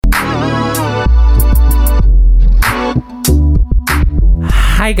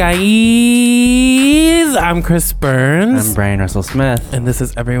Hi guys, I'm Chris Burns. I'm Brian Russell Smith. And this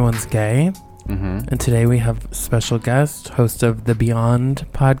is Everyone's Gay. Mm-hmm. And today we have special guest, host of the Beyond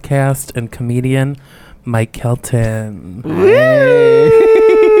podcast and comedian, Mike Kelton.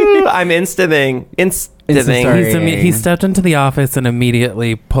 I'm instating. He stepped into the office and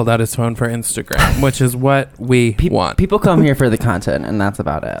immediately pulled out his phone for Instagram, which is what we want. People come here for the content, and that's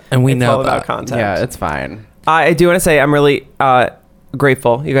about it. And we It's know all about that. content. Yeah, it's fine. I do want to say I'm really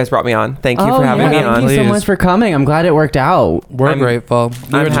grateful you guys brought me on. Thank you for having me on. Thank you so much for coming. I'm glad it worked out. We're grateful.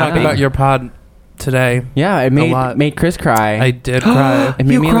 We I'm were talking happy. about your pod today. Yeah, it made Chris cry. I did cry. It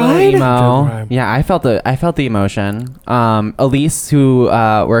made You me cried? a little emo. I did cry. Yeah, I felt the emotion. Elise, who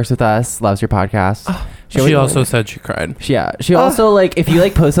works with us, loves your podcast. She also said she cried. Yeah, she also if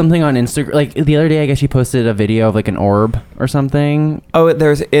you post something on Instagram, like the other day, I guess she posted a video of an orb or something. Oh,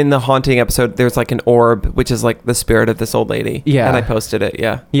 there's in the haunting episode. There's an orb, which is the spirit of this old lady. Yeah. and I posted it.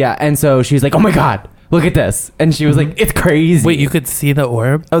 Yeah. Yeah, and so she was like, "Oh my god, look at this!" And she was like, "It's crazy." Wait, you could see the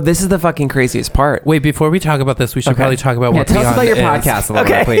orb? Oh, this is the fucking craziest part. Wait, before we talk about this, we should probably talk about what tell us Beyond about your is. podcast a little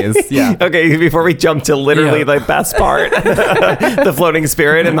bit, please. Yeah. Okay, before we jump to literally Yeah. the best part, the floating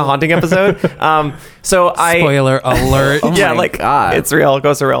spirit in the haunting episode. Spoiler alert. Oh Yeah, my God. it's real.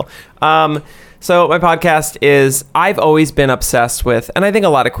 Go surreal. So my podcast is, I've always been obsessed with, and I think a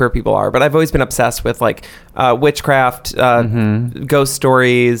lot of queer people are, but I've always been obsessed with witchcraft, ghost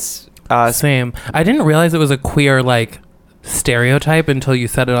stories. Same. I didn't realize it was a queer stereotype until you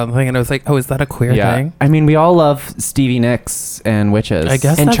said it on the thing, and I was like, oh, is that a queer thing? I mean, we all love Stevie Nicks and witches. I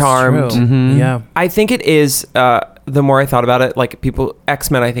guess And that's Charmed. true. Mhm. Yeah. I think it is, the more I thought about it,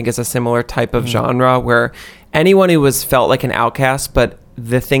 X-Men I think is a similar type of genre where anyone who felt like an outcast, but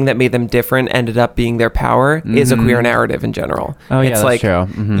the thing that made them different ended up being their power is a queer narrative in general. Oh, yeah, it's that's true.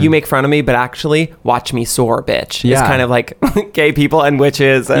 Mhm. You make fun of me, but actually watch me soar, bitch. Yeah. It's kind of like gay people and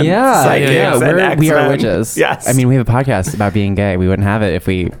witches and psychics yeah. and X-Men. We are witches. Yes. I mean, we have a podcast about being gay. We wouldn't have it if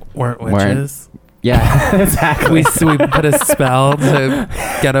we Weren't witches. Yeah, exactly. we put a spell to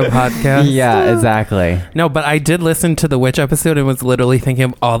get a podcast. Yeah, exactly. No, but I did listen to the witch episode and was literally thinking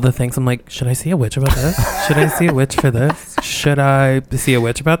of all the things. I'm like, should I see a witch about this? Should I see a witch for this? Should I see a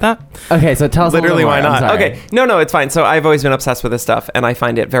witch about that? Okay, so tell us Literally, a why little more. not? I'm sorry. Okay, no, it's fine. So I've always been obsessed with this stuff, and I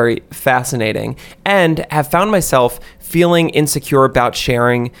find it very fascinating, and have found myself feeling insecure about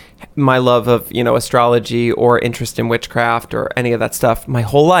sharing my love of astrology or interest in witchcraft or any of that stuff my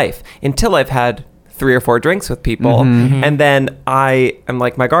whole life until I've had 3 or 4 drinks with people, and then I am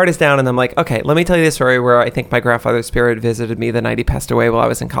my guard is down, and I'm like, okay, let me tell you the story where I think my grandfather's spirit visited me the night he passed away while I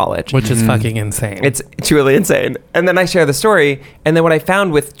was in college. Which is fucking insane. It's truly insane. And then I share the story. And then what I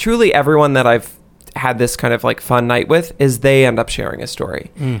found with truly everyone that I've had this kind of fun night with is they end up sharing a story.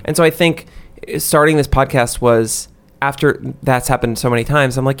 And so I think starting this podcast was, after that's happened so many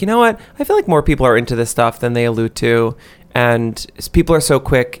times, I'm like, you know what? I feel like more people are into this stuff than they allude to. And people are so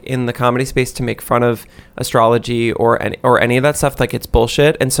quick in the comedy space to make fun of astrology or any of that stuff, it's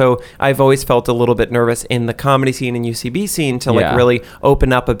bullshit. And so I've always felt a little bit nervous in the comedy scene and UCB scene to really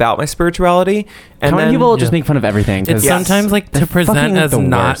open up about my spirituality. And How many then people just make fun of everything? 'Cause It's sometimes to present fucking as the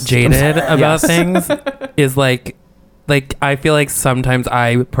not worst. jaded about Yes. things is I feel like sometimes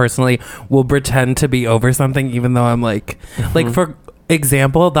I personally will pretend to be over something even though I'm for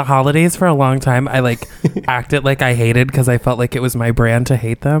example, the holidays for a long time I acted like I hated because I felt like it was my brand to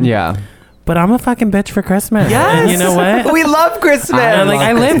hate them. Yeah. But I'm a fucking bitch for Christmas. Yes. And you know what? We love Christmas. And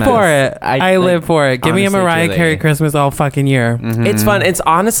I live Christmas. for it. I live for it. Give me a honestly, Mariah Julie. Carey Christmas all fucking year. It's fun. It's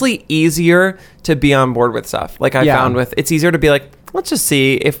honestly easier to be on board with stuff. I found it's easier to be let's just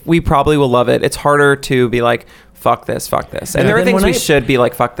see if we probably will love it. It's harder to be fuck this. And there are then things when we should be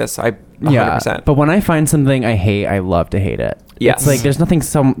fuck this. 100%. Yeah, but when I find something I hate, I love to hate it. Yes. It's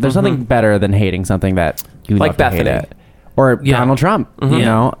there's nothing better than hating something that you love to hate Bethany. it. Or Donald Trump, you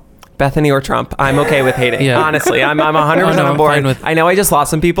know? Bethany or Trump, I'm okay with hating. Yeah. Honestly, I'm 100% Oh, no, on I'm board. fine with- I know I just lost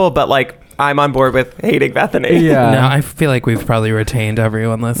some people, but I'm on board with hating Bethany. Yeah. No, I feel like we've probably retained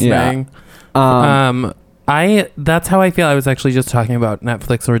everyone listening. Yeah. That's how I feel. I was actually just talking about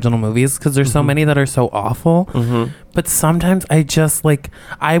Netflix original movies because there's so many that are so awful. But sometimes I just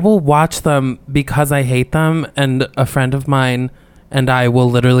I will watch them because I hate them, and a friend of mine and I will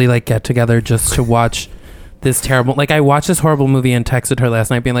literally get together just to watch this terrible, I watched this horrible movie and texted her last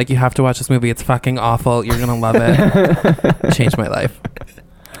night being you have to watch this movie. It's fucking awful. You're gonna love it. Changed my life.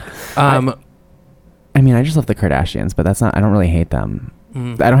 I mean, I just love the Kardashians, but I don't really hate them.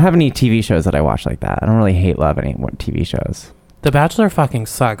 I don't have any TV shows that I watch like that. I don't really love any TV shows. The Bachelor fucking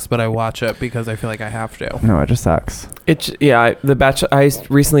sucks, but I watch it because I feel like I have to. No, it just sucks. The Bachelor. I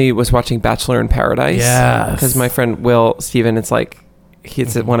recently was watching Bachelor in Paradise. Yes. Because my friend Will Steven, it's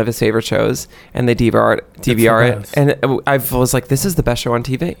It's one of his favorite shows, and they DVR it, and I was like, "This is the best show on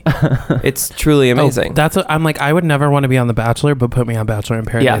TV." It's truly amazing. That's what I'm like. I would never want to be on The Bachelor, but put me on Bachelor in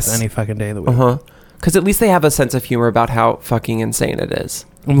Paradise any fucking day of the week. Because at least they have a sense of humor about how fucking insane it is.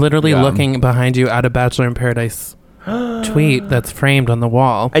 I'm literally looking behind you at a Bachelor in Paradise tweet that's framed on the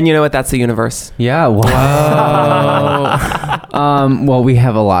wall. And you know what? That's the universe. Yeah. Wow. Well, we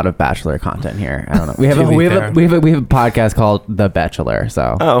have a lot of Bachelor content here. I don't know. We have a podcast called The Bachelor.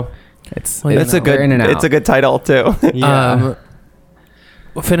 So it's a good title too. Yeah.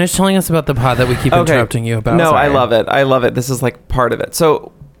 Finish telling us about the pod that we keep interrupting you about. No, Sorry. I love it. This is like part of it.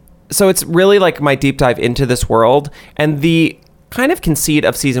 So it's really like my deep dive into this world, and the kind of conceit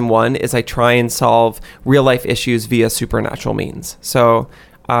of season 1 is I try and solve real life issues via supernatural means. So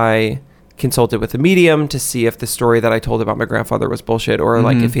I consulted with a medium to see if the story that I told about my grandfather was bullshit, or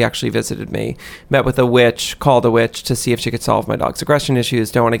like if he actually visited me. Met with a witch, called a witch to see if she could solve my dog's aggression issues.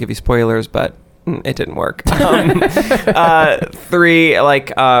 Don't want to give you spoilers, but it didn't work. 3,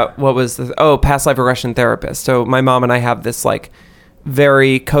 what was past life regression therapist. So my mom and I have this like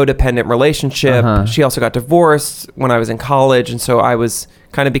very codependent relationship. She also got divorced when I was in college, and so I was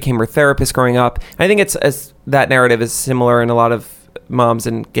kind of became her therapist growing up. And I think that narrative is similar in a lot of moms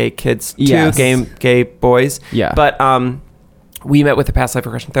and gay kids too, gay boys. Yeah. But we met with a past life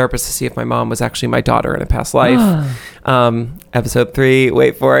regression therapist to see if my mom was actually my daughter in a past life. Episode 3,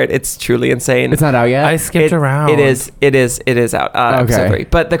 wait for it. It's truly insane. It's not out yet. I skipped around. It is out. Episode 3.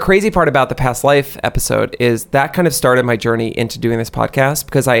 But the crazy part about the past life episode is that kind of started my journey into doing this podcast,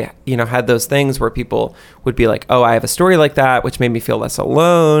 because I, had those things where people would be like, "Oh, I have a story like that," which made me feel less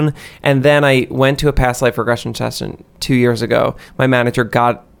alone. And then I went to a past life regression session 2 years ago. My manager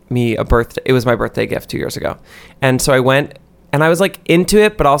got me a birthday. It was my birthday gift 2 years ago, and so I went. And I was like into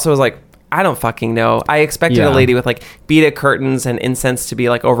it, but also was like, I don't fucking know. I expected a lady with like beaded curtains and incense to be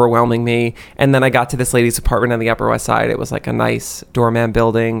like overwhelming me. And then I got to this lady's apartment on the Upper West Side. It was like a nice doorman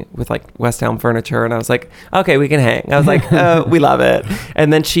building with like West Elm furniture. And I was like, okay, we can hang. I was like, we love it.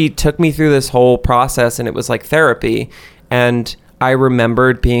 And then she took me through this whole process, and it was like therapy. And I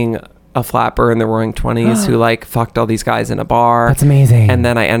remembered being a flapper in the Roaring 20s who like fucked all these guys in a bar. That's amazing. And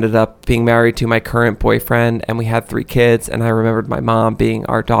then I ended up being married to my current boyfriend, and we had 3 kids. And I remembered my mom being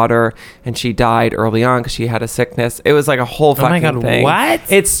our daughter, and she died early on because she had a sickness. It was like a whole fucking thing. What?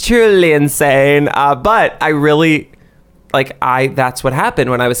 It's truly insane. But I really that's what happened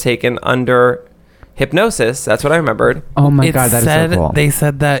when I was taken under hypnosis. That's what I remembered. Oh my God, that is so cool. They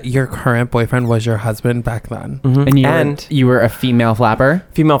said that your current boyfriend was your husband back then. And you were a female flapper?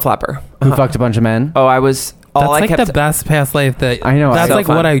 Female flapper. Who fucked a bunch of men? Oh, I was... That's the best past life that... I know. That's like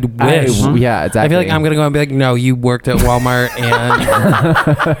what I wish. Yeah, exactly. I feel like I'm going to go and be like, no, you worked at Walmart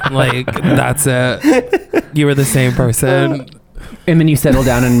and like, that's it. You were the same person. And then you settled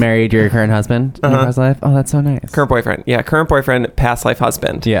down and married your current husband in your past life? Oh, that's so nice. Current boyfriend. Yeah, current boyfriend, past life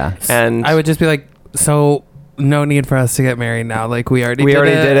husband. Yeah. And I would just be like, so no need for us to get married now. Like we already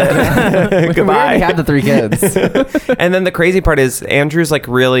did it. Goodbye. We already had the 3 kids. And then the crazy part is Andrew's like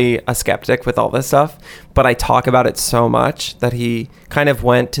really a skeptic with all this stuff, but I talk about it so much that he kind of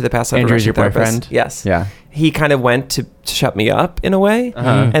went to the past life Andrew's your therapist. boyfriend? Yes. Yeah. He kind of went to shut me up in a way.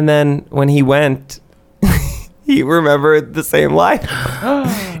 And then when he went, he remembered the same life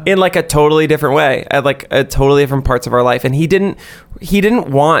in like a totally different way, at like a totally different parts of our life. And he didn't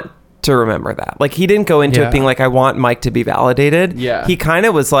want to remember that. Like he didn't go into it being like, I want Mike to be validated. Yeah. He kind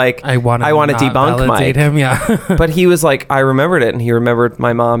of was like, I want to debunk Mike. Him, yeah. But he was like, I remembered it, and he remembered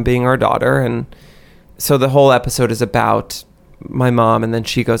my mom being our daughter. And so the whole episode is about my mom, and then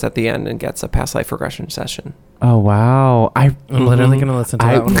she goes at the end and gets a past life regression session. Oh wow! I'm literally gonna listen to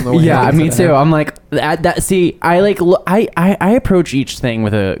that one. On the way yeah, me too. I'm like that. See, I approach each thing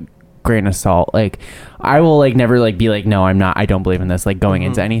with a grain of salt. Like I will like never like be like, no, I'm not. I don't believe in this. Like going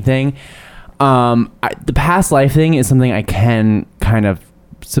into anything. The past life thing is something I can kind of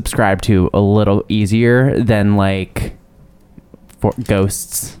subscribe to a little easier than like for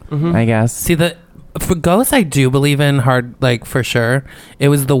ghosts. I guess. See for ghosts, I do believe in hard, like for sure. It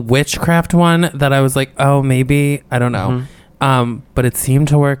was the witchcraft one that I was like, oh, maybe, I don't know. But it seemed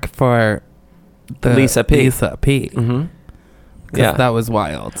to work for the Lisa P. Yeah, that was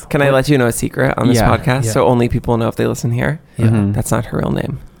wild. Can I let you know a secret on this podcast? So only people know if they listen here. That's not her real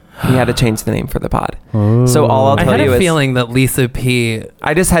name. He had to change the name for the pod. Oh. So all I'll tell you is... I had a feeling that Lisa P...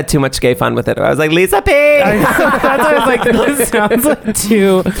 I just had too much gay fun with it. I was like, Lisa P! That's why I was like, this sounds like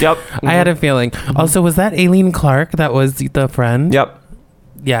too... Yep. I had a feeling. Also, was that Aileen Clark that was the friend? Yep.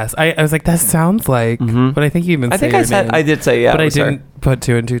 Yes. I was like, that sounds like... But I think you even said I did say, yeah. But I didn't put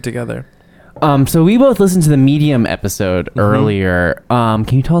 2 and 2 together. So we both listened to the Medium episode earlier. Can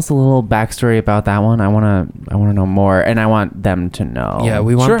you tell us a little backstory about that one? I wanna know more, and I want them to know. Yeah,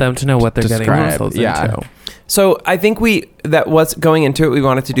 we want Sure. them to know what they're getting Describe. themselves Yeah. into. So I think that was going into it. We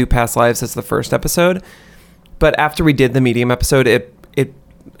wanted to do past lives as the first episode, but after we did the Medium episode, it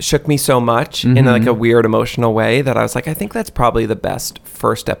shook me so much in like a weird emotional way that I was like, I think that's probably the best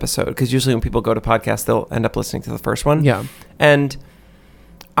first episode, because usually when people go to podcasts, they'll end up listening to the first one. Yeah. And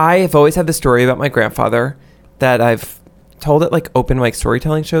I have always had this story about my grandfather that I've told at like open mic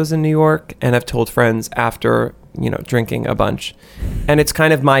storytelling shows in New York, and I've told friends after, drinking a bunch. And it's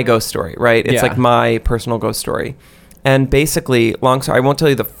kind of my ghost story, right? It's like my personal ghost story. And basically, long story, I won't tell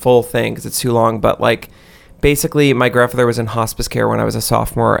you the full thing because it's too long, but like basically my grandfather was in hospice care when I was a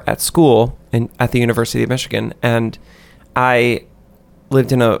sophomore at school at the University of Michigan. And I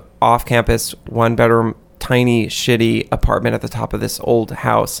lived in a off-campus, one-bedroom, tiny, shitty apartment at the top of this old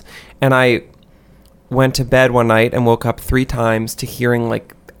house. And I went to bed one night and woke up 3 times to hearing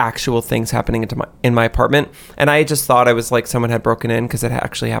like actual things happening in my apartment. And I just thought I was like someone had broken in, because it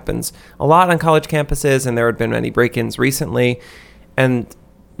actually happens a lot on college campuses, and there had been many break-ins recently. And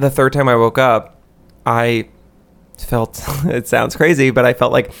the 3rd time I woke up, I felt, it sounds crazy, but I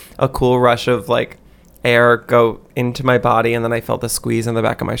felt like a cool rush of like air go into my body, and then I felt a squeeze in the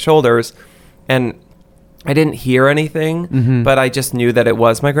back of my shoulders. And I didn't hear anything, but I just knew that it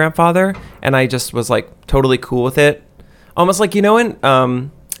was my grandfather, and I just was like totally cool with it. Almost like, in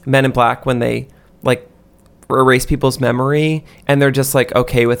Men in Black, when they like erase people's memory and they're just like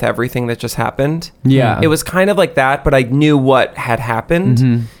okay with everything that just happened. Yeah. It was kind of like that, but I knew what had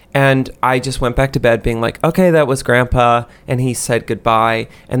happened. And I just went back to bed being like, okay, that was Grandpa, and he said goodbye.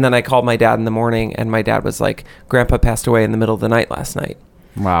 And then I called my dad in the morning, and my dad was like, Grandpa passed away in the middle of the night last night.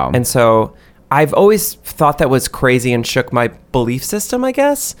 Wow. And so I've always thought that was crazy and shook my belief system, I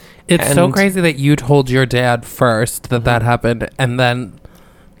guess. It's so crazy that you told your dad first that happened, and then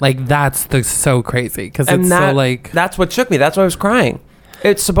like that's so crazy, because it's so like that's what shook me. That's why I was crying.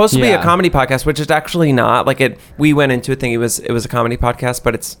 It's supposed to be a comedy podcast, which is actually not. Like we went into it thinking it was a comedy podcast,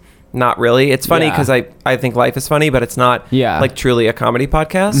 but it's not really. It's funny because I think life is funny, but it's not like truly a comedy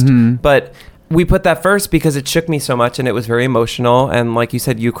podcast. But we put that first because it shook me so much, and it was very emotional. And like you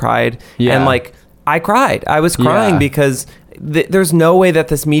said, you cried, and like I cried. I was crying because there's no way that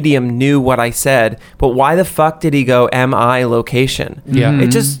this medium knew what I said. But why the fuck did he go MI location? Yeah.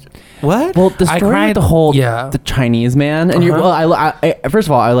 It just. What? Well, the story with the whole the Chinese man, and I first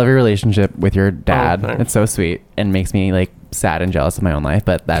of all, I love your relationship with your dad. It's so sweet and makes me like sad and jealous of my own life,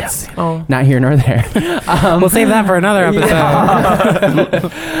 but that's not here nor there. We'll save that for another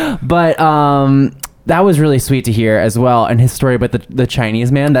episode. But that was really sweet to hear as well, and his story about the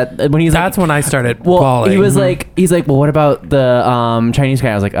Chinese man. That when that's when I started bawling. He was he's like, well, what about the Chinese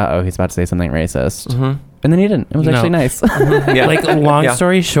guy? I was like, he's about to say something racist. And then he didn't. It was actually nice. Like, long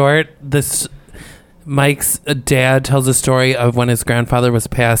story short, Mike's dad tells a story of when his grandfather was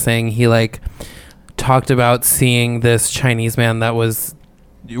passing. He like talked about seeing this Chinese man that was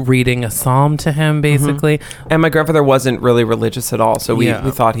reading a psalm to him, basically. And my grandfather wasn't really religious at all, so we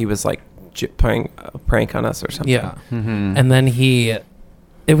thought he was like playing a prank on us or something. Yeah. And then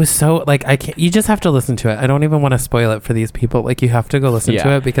it was so like you just have to listen to it. I don't even want to spoil it for these people. Like, you have to go listen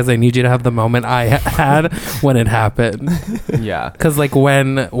to it, because I need you to have the moment I had when it happened. Yeah. Because like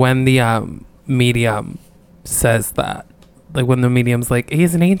when the medium says that, like when the medium's like,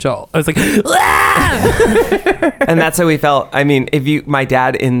 he's an angel, I was like, ah! And that's how we felt. I mean, my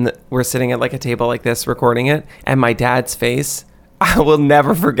dad we're sitting at like a table like this recording it, and my dad's face, I will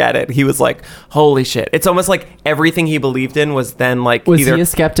never forget it. He was like, holy shit. It's almost like everything he believed in was then like Was he a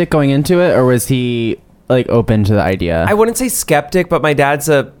skeptic going into it, or was he like open to the idea? I wouldn't say skeptic, but my dad's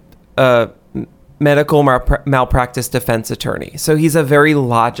a medical malpractice defense attorney. So he's a very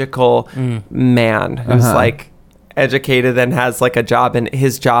logical man who's like educated and has like a job, and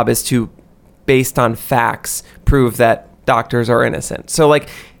his job is to, based on facts, prove that doctors are innocent. So like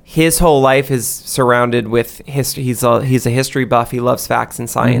his whole life is surrounded with history. He's a history buff. He loves facts and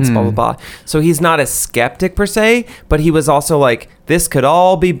science, blah, blah, blah. So he's not a skeptic per se, but he was also like, this could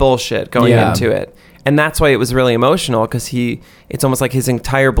all be bullshit going into it. And that's why it was really emotional, because it's almost like his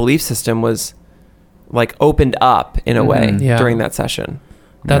entire belief system was like opened up in a way during that session.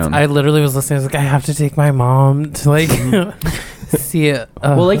 I literally was listening. I was like, I have to take my mom to like see it.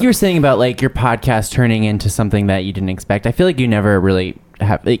 Well, like you were saying about like your podcast turning into something that you didn't expect. I feel like you never really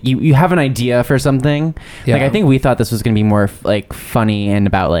have, like, you have an idea for something. Like, I think we thought this was going to be more like funny and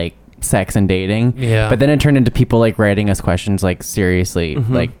about like sex and dating. Yeah. But then it turned into people like writing us questions like seriously,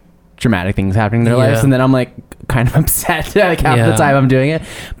 like dramatic things happening in their Yeah. lives, and then I'm like kind of upset like half the time I'm doing it,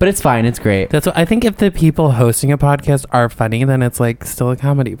 but it's fine, it's great. That's what I think. If the people hosting a podcast are funny, then it's like still a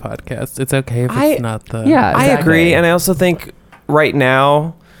comedy podcast. It's okay if it's not the. Yeah, I exactly. agree, and I also think right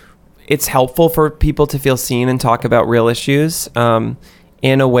now it's helpful for people to feel seen and talk about real issues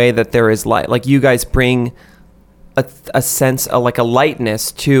in a way that there is light. Like you guys bring a sense of like a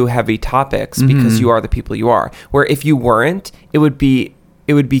lightness to heavy topics because you are the people you are. Where if you weren't, it would be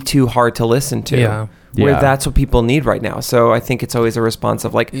too hard to listen to. Yeah. Where Yeah. that's what people need right now. So I think it's always a response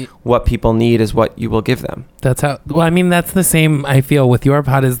of like what people need is what you will give them. That's how. Well, I mean, that's the same. I feel with your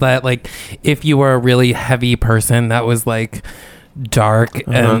pod is that like if you were a really heavy person that was like dark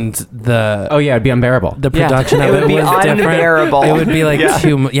and the Oh yeah, it'd be unbearable. the production It of would it be was unbearable. different. It would be like Yeah.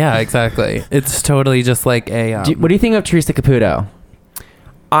 too. Yeah, exactly. It's totally just like a. What do you think of Teresa Caputo?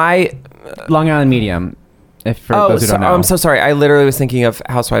 I Long Island Medium. If for those who don't know. I'm so sorry. I literally was thinking of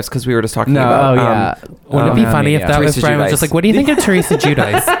Housewives because we were just talking No, about. oh yeah. Wouldn't it be funny if that was Teresa Brian was Giudice. just like, what do you think of Teresa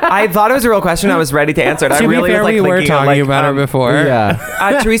Giudice? I thought it was a real question. I was ready to answer it. I To be really fair, was like we were thinking of, talking like, about her before.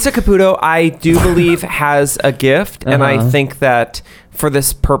 Yeah. Teresa Caputo, I do believe has a gift, and I think that for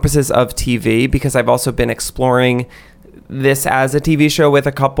this purposes of TV, because I've also been exploring this as a TV show with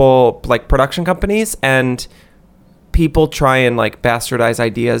a couple like production companies, and people try and like bastardize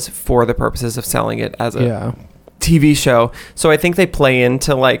ideas for the purposes of selling it as a TV show. So I think they play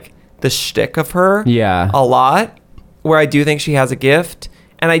into like the shtick of her Yeah. a lot, where I do think she has a gift.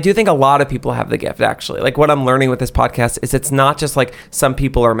 And I do think a lot of people have the gift, actually. Like what I'm learning with this podcast is it's not just like some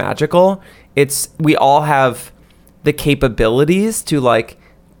people are magical. It's we all have the capabilities to like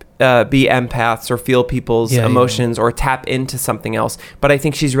be empaths or feel people's emotions or tap into something else. But I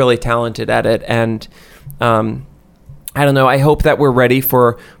think she's really talented at it. And I don't know. I hope that we're ready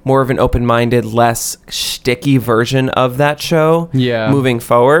for more of an open-minded, less shticky version of that show moving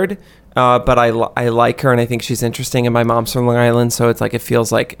forward. But I like her, and I think she's interesting. And my mom's from Long Island, so it's like it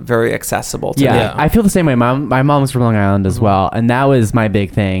feels like very accessible to me. I feel the same way. My mom was from Long Island as well, and that was my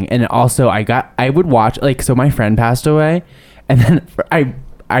big thing. And also, I would watch like so. My friend passed away, and then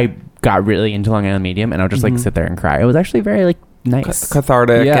I got really into Long Island Medium, and I would just like sit there and cry. It was actually very like nice,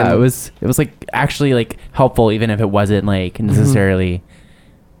 cathartic. Yeah, and it was like actually like helpful, even if it wasn't like necessarily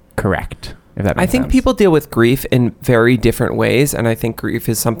correct. If that makes I think sense. people deal with grief in very different ways, and I think grief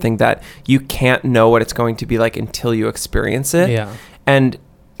is something that you can't know what it's going to be like until you experience it. Yeah. And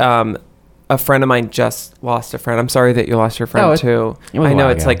a friend of mine just lost a friend. I'm sorry that you lost your friend too. it was I a know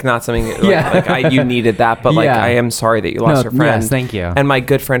while it's ago. like not something like you needed that, but like Yeah. I am sorry that you lost your friend. Yes, thank you. And my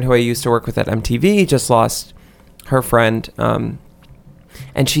good friend who I used to work with at MTV just lost her friend, and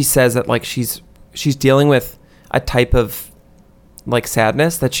she says that like she's dealing with a type of like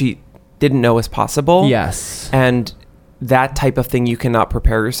sadness that she didn't know was possible. Yes. And that type of thing you cannot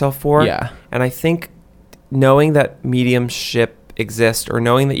prepare yourself for. Yeah. And I think knowing that mediumship exists, or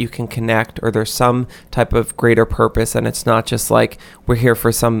knowing that you can connect, or there's some type of greater purpose, and it's not just like we're here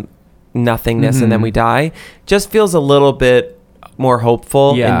for some nothingness and then we die, just feels a little bit more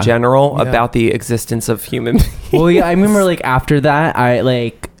hopeful in general about the existence of human beings. Well, yeah, I remember like after that, I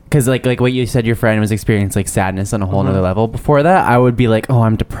like, because like what you said, your friend was experiencing like sadness on a whole nother level. Before that, I would be like, oh,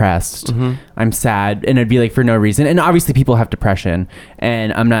 I'm depressed, I'm sad, and it'd be like for no reason. And obviously, people have depression,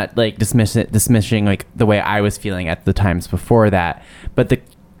 and I'm not like dismissing like the way I was feeling at the times before that. But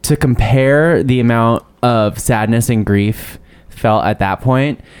to compare the amount of sadness and grief felt at that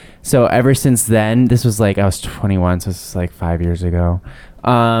point. So ever since then, this was like I was 21, so this is like 5 years ago.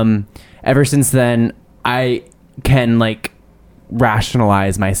 Ever since then, I can like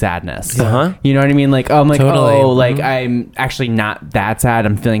rationalize my sadness. You know what I mean? Like, I'm like, Totally. oh, like I'm actually not that sad.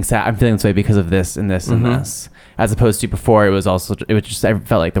 I'm feeling sad. I'm feeling this way because of this and this and this. As opposed to before, it was just I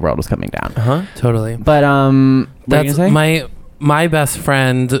felt like the world was coming down. Totally. But what were you That's gonna say? my best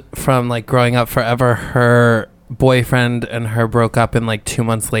friend from like growing up forever. Her boyfriend and her broke up, and like 2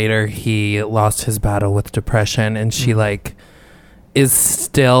 months later he lost his battle with depression, and she like is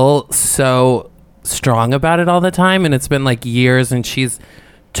still so strong about it all the time, and it's been like years, and she's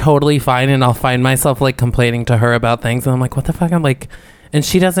totally fine, and I'll find myself like complaining to her about things, and I'm like, what the fuck? I'm like, and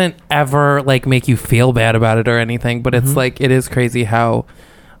she doesn't ever like make you feel bad about it or anything, but it's like, it is crazy how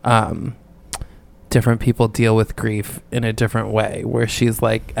different people deal with grief in a different way, where she's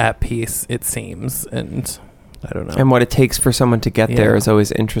like at peace, it seems, and I don't know. And what it takes for someone to get there is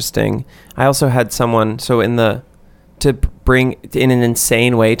always interesting. I also had someone, to bring in an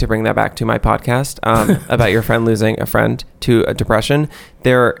insane way to bring that back to my podcast about your friend losing a friend to a depression.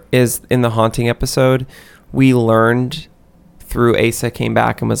 There is, in the haunting episode, we learned through Asa came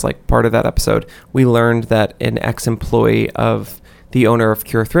back and was like part of that episode. We learned that an ex-employee of the owner of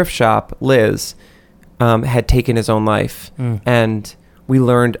Cure Thrift Shop, Liz, had taken his own life. And we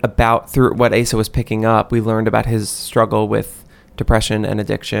learned through what Asa was picking up, we learned about his struggle with depression and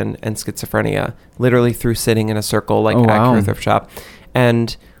addiction and schizophrenia, literally through sitting in a circle at Cure Thrift Shop.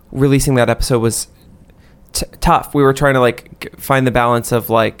 And releasing that episode was tough. We were trying to find the balance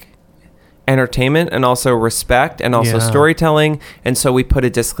of entertainment and also respect and also storytelling. And so we put a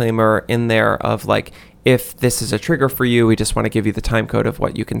disclaimer in there of if this is a trigger for you, we just want to give you the time code of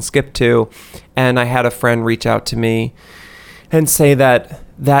what you can skip to. And I had a friend reach out to me and say that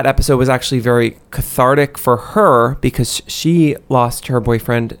episode was actually very cathartic for her because she lost her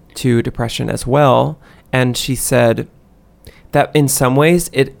boyfriend to depression as well. And she said that in some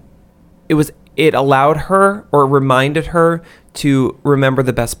ways it allowed her or reminded her to remember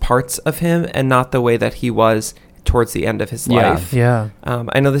the best parts of him and not the way that he was towards the end of his life. Yeah.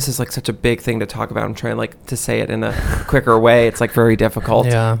 I know this is such a big thing to talk about. I'm trying to say it in a quicker way. It's very difficult.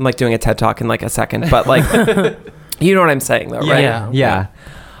 Yeah. I'm doing a TED Talk in a second, but you know what I'm saying though, right? Yeah.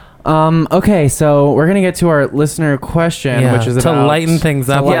 Okay, so we're gonna get to our listener question, which is to about lighten things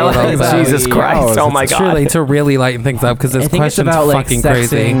up. Jesus Christ! Oh my God! Truly, to really lighten things up because this question's about fucking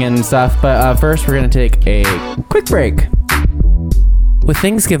crazy and stuff. But first, we're gonna take a quick break. With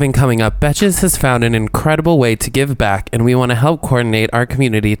Thanksgiving coming up, Betches has found an incredible way to give back, and we want to help coordinate our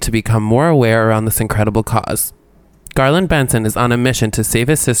community to become more aware around this incredible cause. Garland Benson is on a mission to save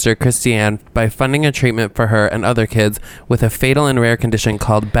his sister, Christiane, by funding a treatment for her and other kids with a fatal and rare condition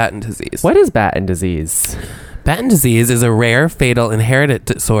called Batten disease. What is Batten disease? Batten disease is a rare, fatal, inherited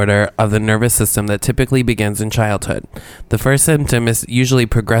disorder of the nervous system that typically begins in childhood. The first symptom is usually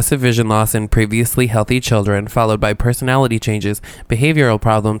progressive vision loss in previously healthy children, followed by personality changes, behavioral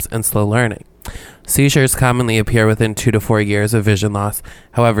problems, and slow learning. Seizures commonly appear within 2 to 4 years of vision loss.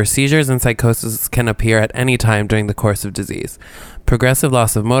 However, seizures and psychosis can appear at any time during the course of disease. Progressive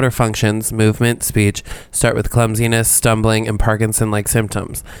loss of motor functions, movement, speech start with clumsiness, stumbling, and Parkinson-like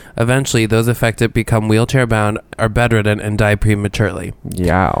symptoms. Eventually, those affected become wheelchair-bound, are bedridden, and die prematurely.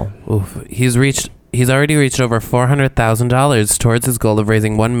 Yeah. Oof. He's already reached over $400,000 towards his goal of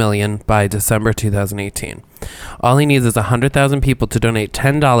raising $1 million by December 2018. All he needs is 100,000 people to donate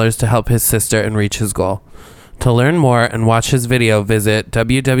 $10 to help his sister and reach his goal. To learn more and watch his video, visit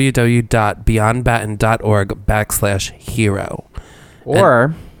www.beyondbatten.org/hero.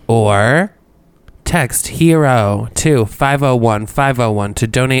 Or text HERO to 501-501 to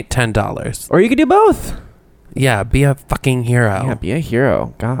donate $10. Or you could do both. Yeah, be a fucking hero. Yeah, be a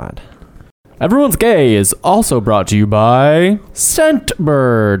hero. God. Everyone's Gay is also brought to you by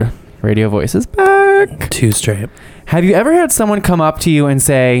Scentbird. Radio Voice is back. 2 straight. Have you ever had someone come up to you and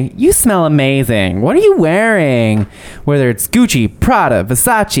say, "You smell amazing. What are you wearing?" Whether it's Gucci, Prada,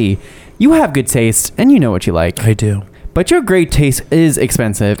 Versace, you have good taste and you know what you like. I do. But your great taste is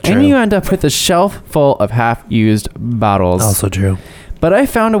expensive. True. And you end up with a shelf full of half-used bottles. Also true. But I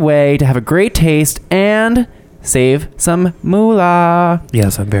found a way to have a great taste and save some moolah.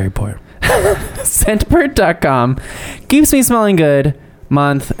 Yes, I'm very poor. Scentbird.com keeps me smelling good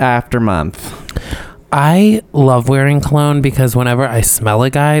month after month. I love wearing cologne because whenever I smell a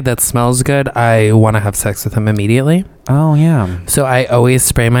guy that smells good, I want to have sex with him immediately. Oh, yeah. So I always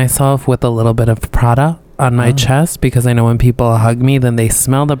spray myself with a little bit of Prada on my chest because I know when people hug me, then they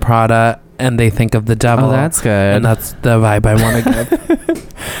smell the Prada and they think of the devil. Oh, that's good. And that's the vibe I want to give.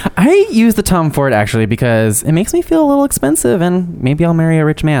 I use the Tom Ford actually because it makes me feel a little expensive and maybe I'll marry a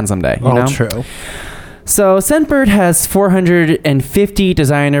rich man someday. You know? True. So Scentbird has 450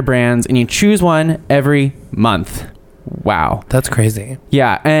 designer brands and you choose one every month. Wow. That's crazy.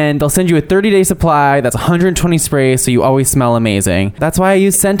 Yeah, and they'll send you a 30-day supply. That's 120 sprays, so you always smell amazing. That's why I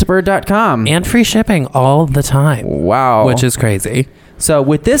use Scentbird.com. And free shipping all the time. Wow. Which is crazy. So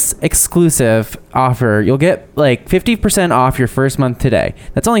with this exclusive offer, you'll get 50% off your first month today.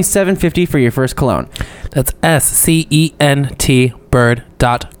 That's only $7.50 for your first cologne. That's SCENT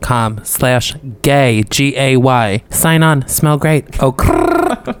bird.com/gay, GAY. Sign on. Smell great. Oh,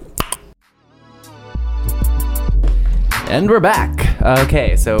 And we're back.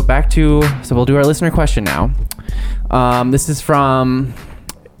 Okay, so we'll do our listener question now. This is from,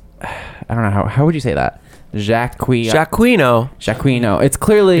 I don't know, how would you say that? Jacquino. It's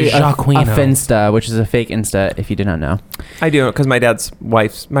clearly a Jacquino. Finsta, which is a fake Insta, if you did not know. I do because my dad's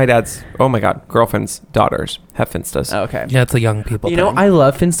girlfriend's daughters have Finstas. Okay. yeah, it's a young people You thing. know, I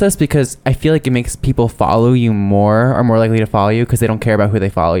love Finstas because I feel like it makes people follow you more, or more likely to follow you because they don't care about who they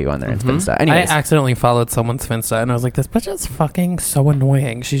follow you on their Finsta. Anyways. I accidentally followed someone's Finsta and I was like, this bitch is fucking so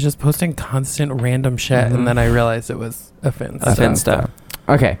annoying. She's just posting constant random shit. And then I realized it was a Finsta. A Finsta.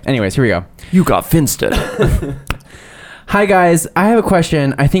 Okay, anyways, here we go. You got Finsta. Hi guys, I have a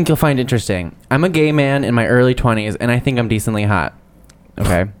question I think you'll find interesting. I'm a gay man in my early 20s and I think I'm decently hot.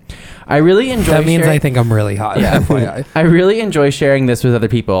 Okay. I really enjoy That means sharing- I think I'm really hot. Yeah. FYI. I really enjoy sharing this with other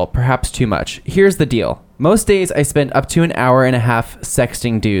people, perhaps too much. Here's the deal. Most days I spend up to an hour and a half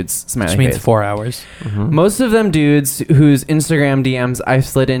sexting dudes. Smiley Which means face. 4 hours. Most of them dudes whose Instagram DMs I've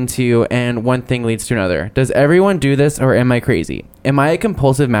slid into, and one thing leads to another. Does everyone do this, or am I crazy? Am I a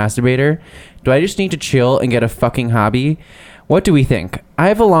compulsive masturbator? Do I just need to chill and get a fucking hobby? What do we think? I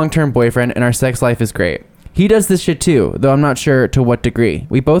have a long-term boyfriend, and our sex life is great. He does this shit too, though I'm not sure to what degree.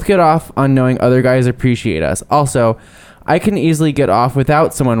 We both get off on knowing other guys appreciate us. Also, I can easily get off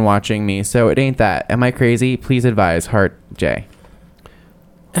without someone watching me, so it ain't that. Am I crazy? Please advise. Heart, J.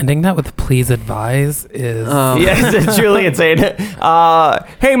 Ending that with please advise is... Yes, it's truly insane.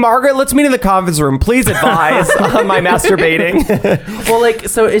 Hey, Margaret, let's meet in the conference room. Please advise on my masturbating. Well, like,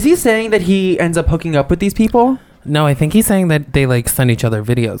 so is he saying that he ends up hooking up with these people? No, I think he's saying that they like send each other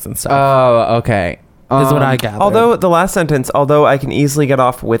videos and stuff. Oh, okay. Is what I gathered. Although the last sentence, although I can easily get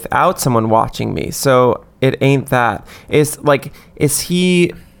off without someone watching me, so it ain't that. Is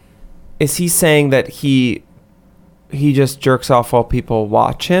he saying that he just jerks off while people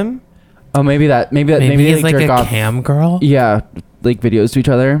watch him? Oh, maybe maybe they he's like jerk a off. cam girl. Yeah, like videos to each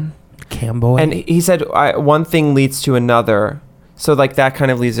other. Cam boy. And he said one thing leads to another, so like that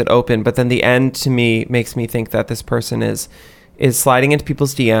kind of leaves it open. But then the end to me makes me think that this person is sliding into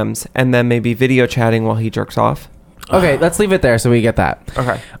people's DMs and then maybe video chatting while he jerks off. Okay, let's leave it there so we get that.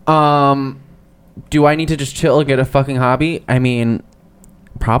 Okay. Do I need to just chill and get a fucking hobby? I mean,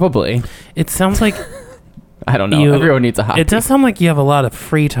 probably. It sounds like I don't know. Everyone needs a hobby. it does sound like you have a lot of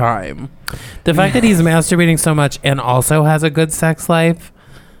free time. The fact that he's masturbating so much and also has a good sex life,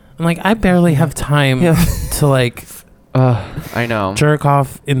 I'm like, I barely have time to like I know. jerk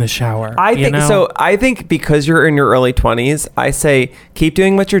off in the shower. I you think know? so. I think because you're in your early 20s, I say keep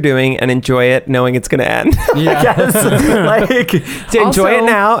doing what you're doing and enjoy it, knowing it's going to end. Yeah. I guess. Like to enjoy it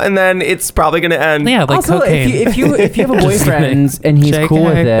now, and then it's probably going to end. Yeah, like Also, cocaine. if you have a Just boyfriend and he's JK. cool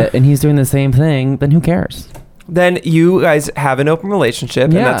with it and he's doing the same thing, then who cares? Then you guys have an open relationship,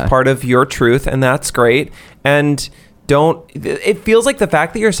 and Yeah. that's part of your truth, and that's great. And don't. It feels like the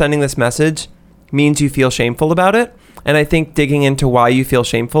fact that you're sending this message means you feel shameful about it. And I think digging into why you feel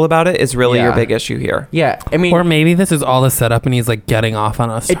shameful about it is really your Yeah. big issue here. Yeah, I mean, or maybe this is all a setup and he's like getting off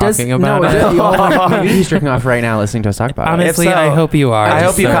on us it does. talking about No, it. maybe he's drinking off right now, listening to us talk about it. Honestly, If so, I hope you are. I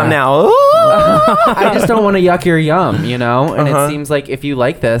hope you so- come now. I just don't want to yuck your yum, you know. And Uh-huh. it seems like if you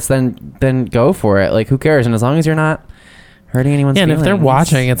like this, then go for it. Like, who cares? And as long as you're not hurting anyone's Yeah, and if they're feelings.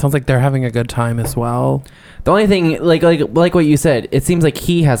 watching, it sounds like they're having a good time as well. The only thing, like what you said, it seems like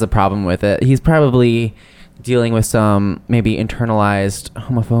he has a problem with it. He's probably dealing with some maybe internalized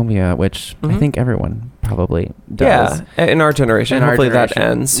homophobia, which I Mhm. think everyone probably does. Yeah, in our generation. In our Hopefully that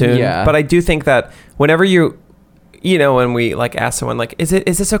generation. ends soon. Yeah. But I do think that whenever you know, when we like ask someone like, is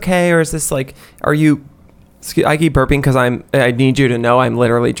this okay, or is this like, are you? I keep burping because I need you to know I'm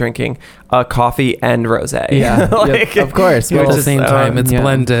literally drinking coffee and rosé. Yeah, Like, of course. At Well, the same time, it's yeah.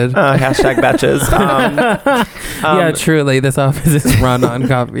 blended. hashtag batches. Yeah, truly, this office is run on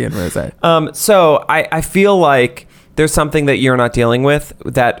coffee and rosé. So I feel like there's something that you're not dealing with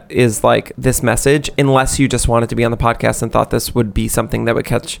that is like this message, unless you just wanted to be on the podcast and thought this would be something that would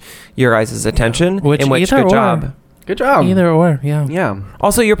catch your guys' attention. Which in which either good or. job. Good job. Either or, yeah. Yeah.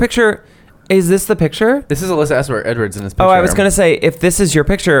 Also, your picture, is this the picture? This is Alyssa Edwards in this picture. Oh, I was going to say, if this is your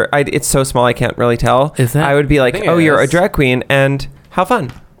picture, it's so small I can't really tell. Is that- I would be like, think oh, it you're a is. drag queen, and how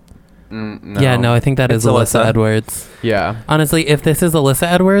fun. No. Yeah, no, I think that is It's Alyssa Alyssa. Edwards. Yeah. Honestly, if this is Alyssa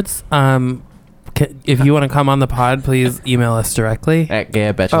Edwards, if you want to come on the pod, please email us directly. At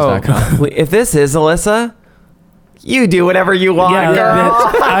gayatbetches.com. If this is Alyssa, you do whatever you want, Yeah, girl.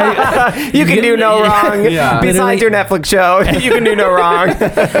 bitch. You can do no wrong. Yeah. Besides your Netflix show, you can do no wrong.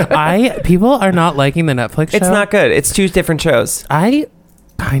 People are not liking the Netflix show. It's not good. It's two different shows. I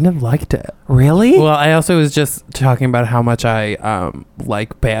kind of liked it. Really? Well, I also was just talking about how much I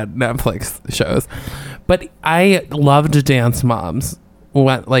like bad Netflix shows, but I loved Dance Moms.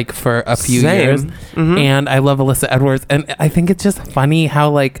 Went like for a few Same. years, Mhm. and I love Alyssa Edwards, and I think it's just funny how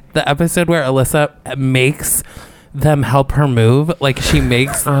like the episode where Alyssa makes them help her move, like she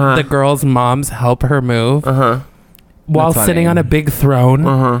makes Uh-huh. the girls' moms help her move Uh-huh. while That's sitting funny. on a big throne.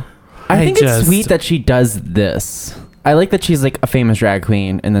 Uh-huh. I think it's just- sweet that she does this. I like that she's like a famous drag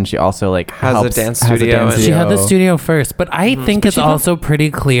queen, and then she also like Has a helps- dance has studio and- She had the studio first, but I think But it's she don't- also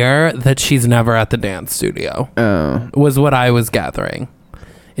pretty clear that she's never at the dance studio. Oh. Was what I was gathering,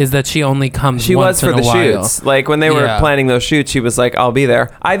 is that she only comes. She once was for in the a while. shoots. Like when they were Yeah. planning those shoots, she was like, I'll be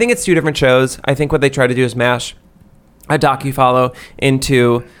there. I think it's two different shows. I think what they try to do is mash a docufollow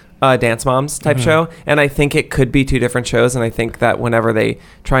into a Dance Moms type show, and I think it could be two different shows. And I think that whenever they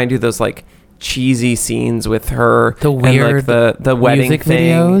try and do those like cheesy scenes with her, the weird, and like the wedding music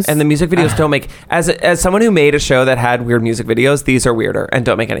thing, videos, and the music videos don't make, as someone who made a show that had weird music videos, these are weirder and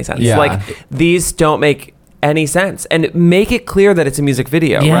don't make any sense. Yeah. Like these don't make any sense, and make it clear that it's a music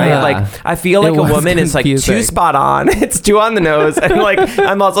video, Yeah. right? Like I feel like It a was woman is like confusing. too spot on. It's too on the nose, and like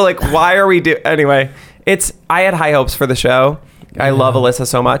I'm also like, why are we anyway? I had high hopes for the show. I love Alyssa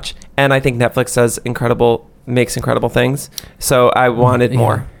so much, and I think Netflix makes incredible things. So I wanted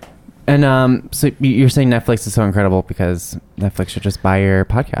more. And so you're saying Netflix is so incredible because Netflix should just buy your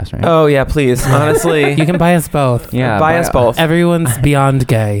podcast, right? Oh yeah, please. Honestly, you can buy us both. Yeah, buy us both. Everyone's beyond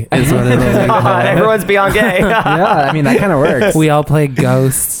gay is what it is. Everyone's beyond gay. Yeah, I mean that kind of works. We all play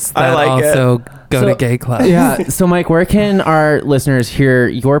ghosts I that like also go to gay clubs. Yeah. So Mike, where can our listeners hear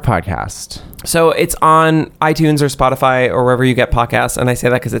your podcast? So it's on iTunes or Spotify or wherever you get podcasts. And I say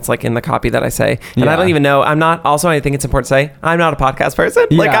that because it's like in the copy that I say. And I don't even know. I think it's important to say, I'm not a podcast person.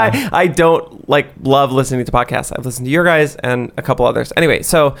 Yeah. Like I don't like love listening to podcasts. I've listened to your guys and a couple others. Anyway,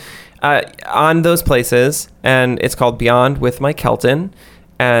 so on those places, and it's called Beyond with Mike Kelton.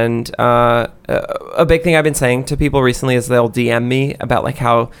 And a big thing I've been saying to people recently is they'll DM me about like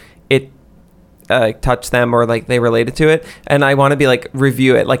how it touch them or like they related to it, and I want to be like,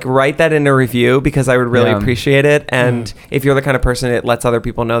 review it, like write that in a review, because I would really appreciate it. And if you're the kind of person, it lets other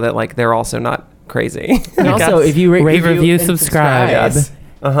people know that like they're also not crazy. And also, if you rate, review, review, and subscribe. Yes.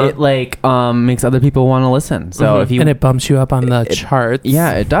 it like makes other people want to listen. So if you and it bumps you up on the charts.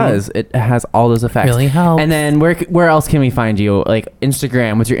 yeah, it does. It has all those effects. Really helps. And then where else can we find you? Like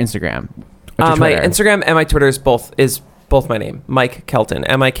Instagram. What's your Instagram? What's your my Twitter? Instagram and my Twitter is both my name, Mike Kelton,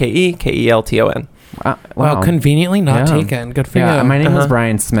 MikeKelton. Wow, conveniently not taken. Good for you. My name was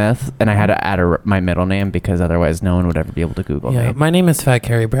Brian Smith, and I had to add my middle name because otherwise no one would ever be able to Google me. My name is Fat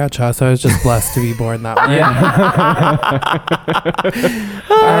Carrie Bradshaw, so I was just blessed to be born that way.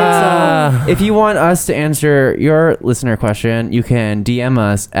 So if you want us to answer your listener question, you can DM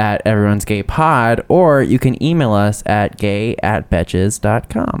us at Everyone's Gay Pod, or you can email us at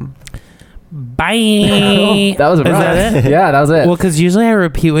gay@betches.com. Bye. That was a Is that it? Yeah, that was it. Well, because usually I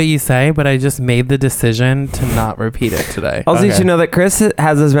repeat what you say, but I just made the decision to not repeat it today. Also, you should know that Chris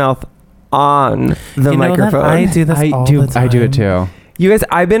has his mouth on the microphone. I do this all the time. I do it too. You guys,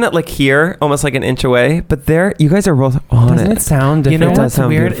 I've been at like here, almost like an inch away, but you guys are both on Doesn't it sound You different? know what's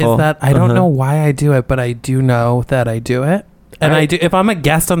weird is that I don't know why I do it, but I do know that I do it. And I do. If I'm a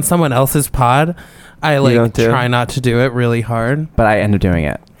guest on someone else's pod, I like try not to do it really hard. But I end up doing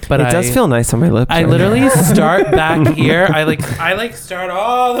it. But it does feel nice on my lips. I literally start back here. I start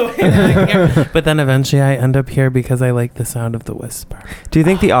all the way back here. But then eventually I end up here because I like the sound of the whisper. Do you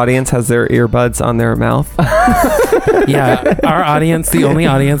think the audience has their earbuds on their mouth? Yeah. Our audience, the only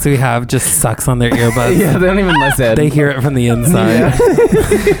audience we have, just sucks on their earbuds. Yeah, they don't even listen. They hear it from the inside. Yeah.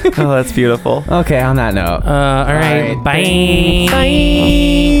 Oh, that's beautiful. Okay, on that note. All right. Bye.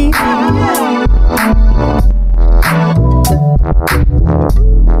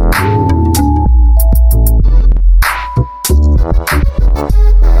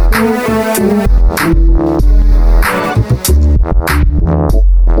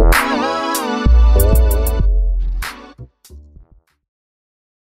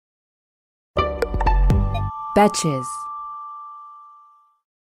 Betches.